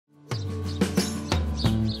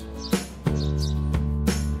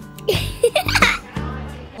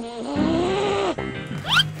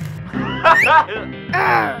Baby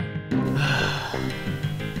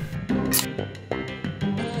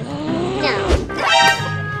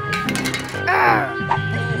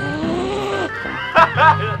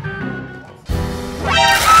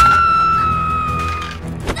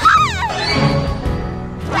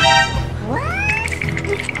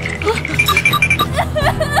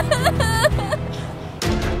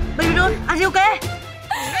Doll, are you okay?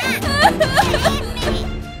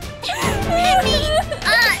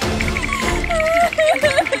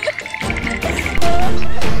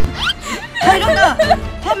 Hey doctor,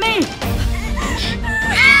 help me!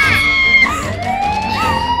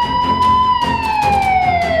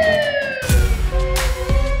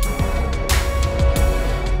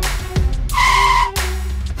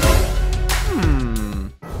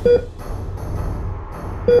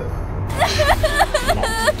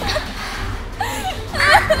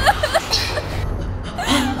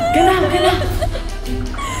 Kenapa?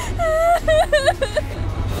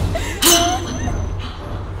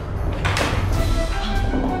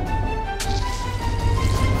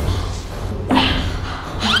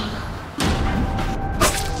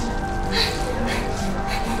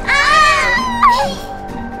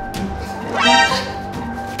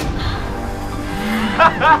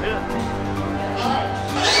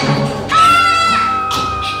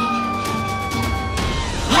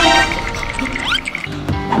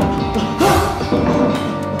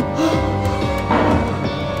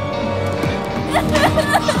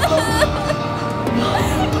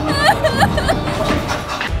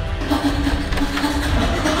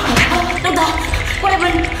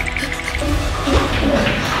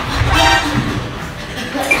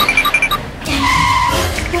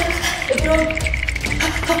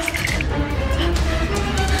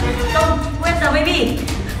 Where's the baby?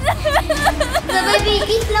 The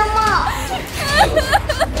baby is lama.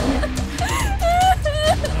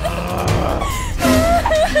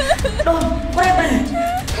 What happened?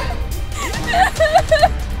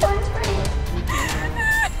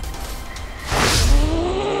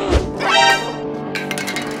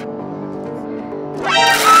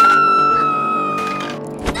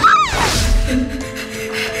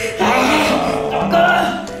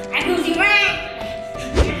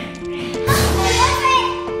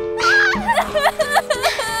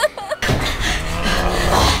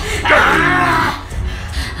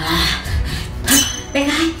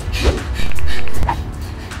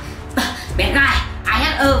 Bé gái, I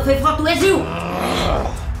had a favor to ask you.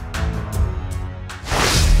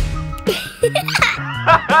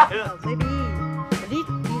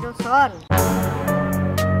 Baby, little son.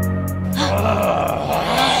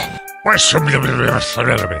 What's some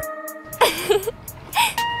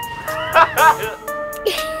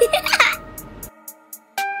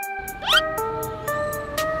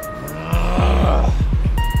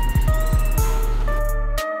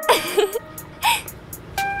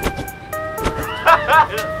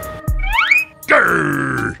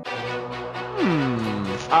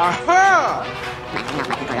Aha!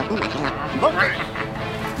 Okay.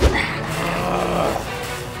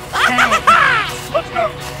 Let's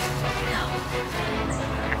go!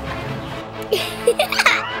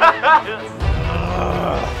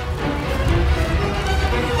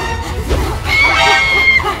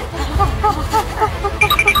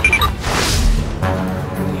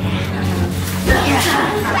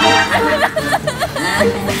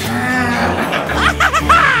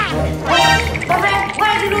 What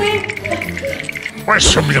are you doing? What's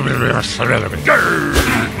some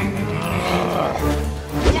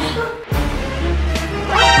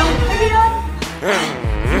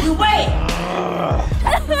You wait!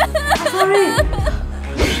 Sorry!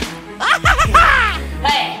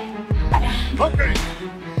 Hey, Okay.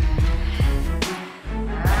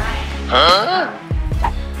 Huh?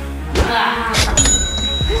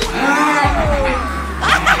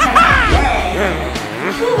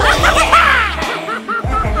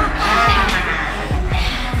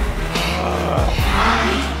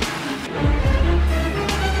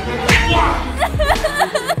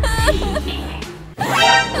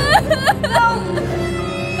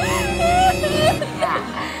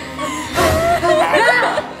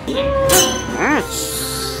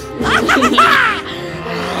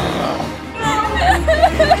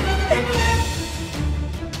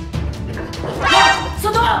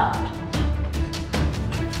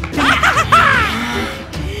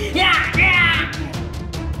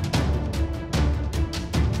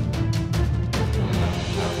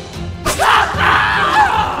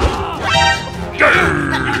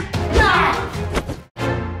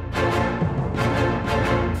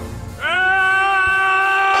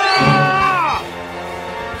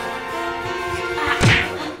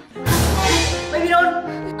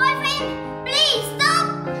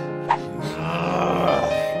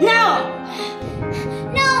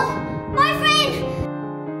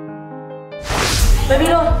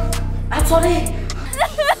 sorry.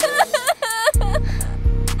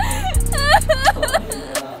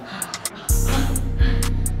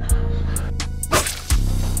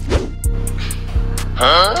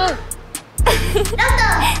 Huh?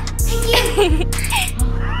 Doctor, thank you.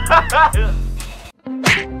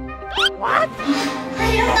 What?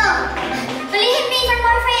 Hey, doctor. Please hit me for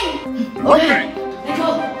boyfriend. Okay. Let's go.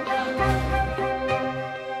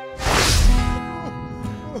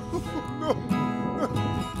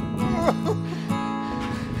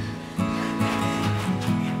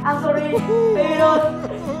 I'm sorry. Baby doll.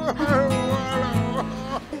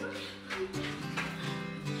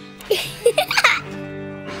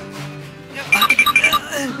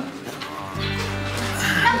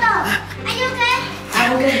 Doctor, are you okay? I'm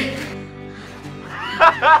okay.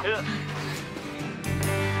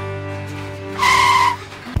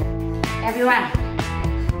 Everyone,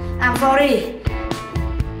 I'm sorry.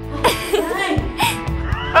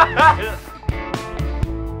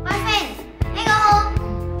 Boyfriend, hãy go home.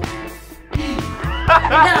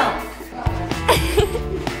 No.